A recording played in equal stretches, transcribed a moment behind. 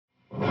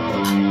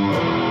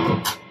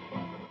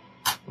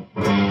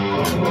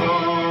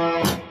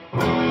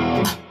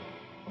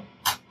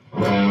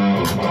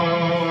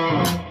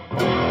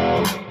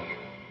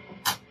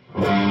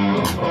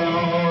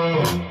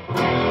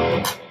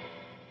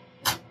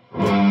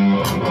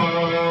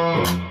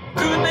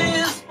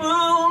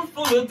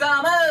of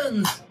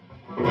diamonds,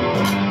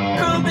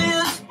 could be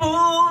a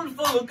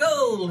spoonful of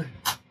gold.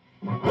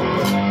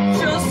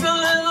 Just a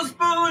little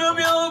spoon of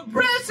your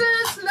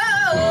precious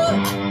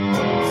love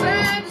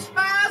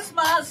satisfies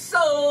my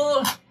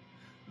soul.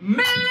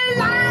 Many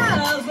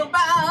lies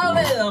about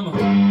them,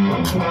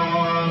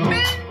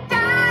 many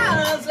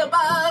lies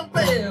about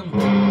them,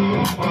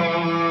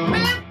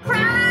 many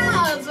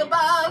cries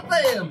about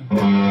them.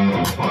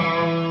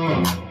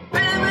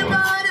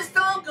 Everybody's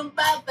talking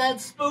about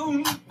that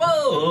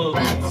spoonful.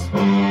 That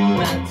spoon,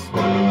 that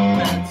spoon,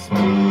 that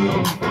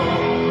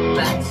spoonful.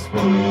 That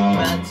spoon,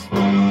 that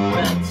spoon,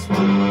 that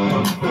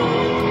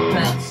spoonful.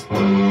 That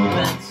spoon,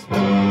 that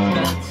spoon,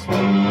 that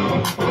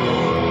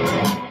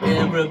spoonful.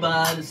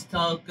 Everybody's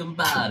talking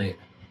about it.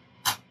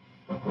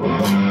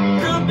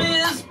 Could be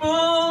a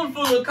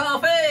spoonful of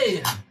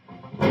coffee,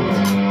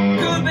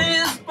 could be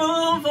a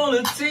spoonful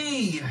of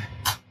tea.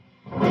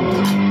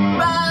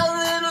 Buy a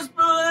little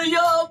spoon of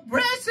your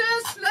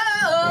precious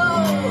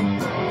love,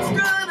 it's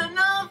good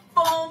enough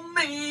for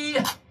me.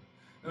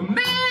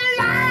 Many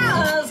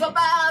lies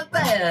about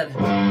that,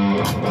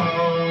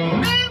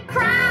 many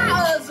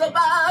cries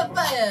about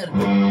that,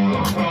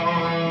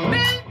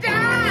 many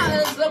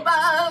dies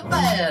about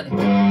that.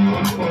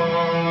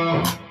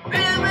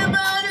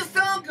 Everybody's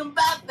talking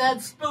about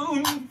that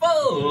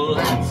spoonful.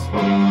 That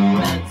spoon,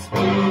 that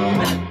spoon,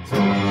 that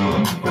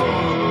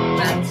spoonful.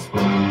 That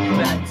spoon,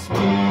 that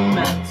spoon,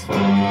 that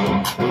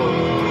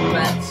spoonful.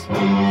 That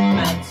spoon,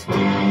 that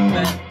spoon,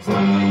 that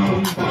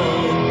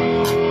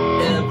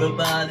spoonful.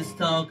 Everybody's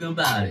talking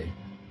about it.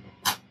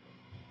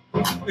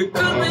 It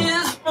could be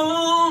a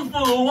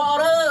spoonful of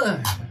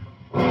water,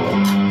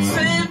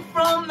 saved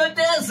from the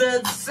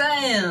desert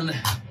sand.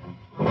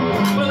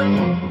 But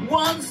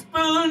one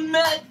spoon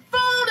met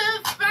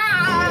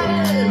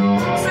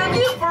 45, sent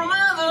you from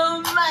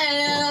another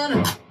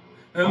man.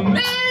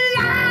 Many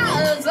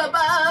lies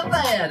about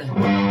that,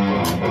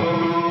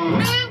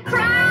 many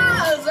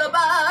cries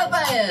about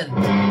that,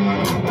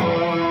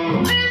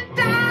 many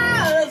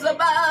dies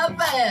about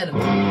that.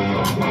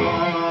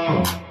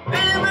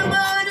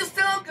 Everybody's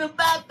talking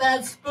about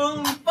that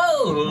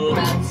spoonful.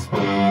 That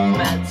spoon,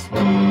 that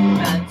spoon,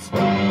 that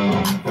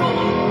spoonful.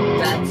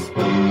 That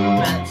spoon,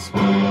 that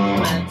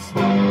spoon, that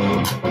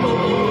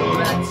spoonful.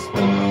 That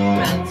spoon,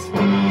 that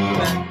spoon,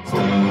 that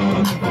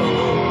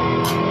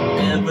spoonful.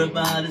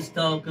 Everybody's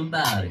talking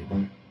about it.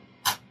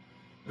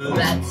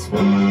 That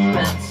spoon,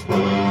 that spoon.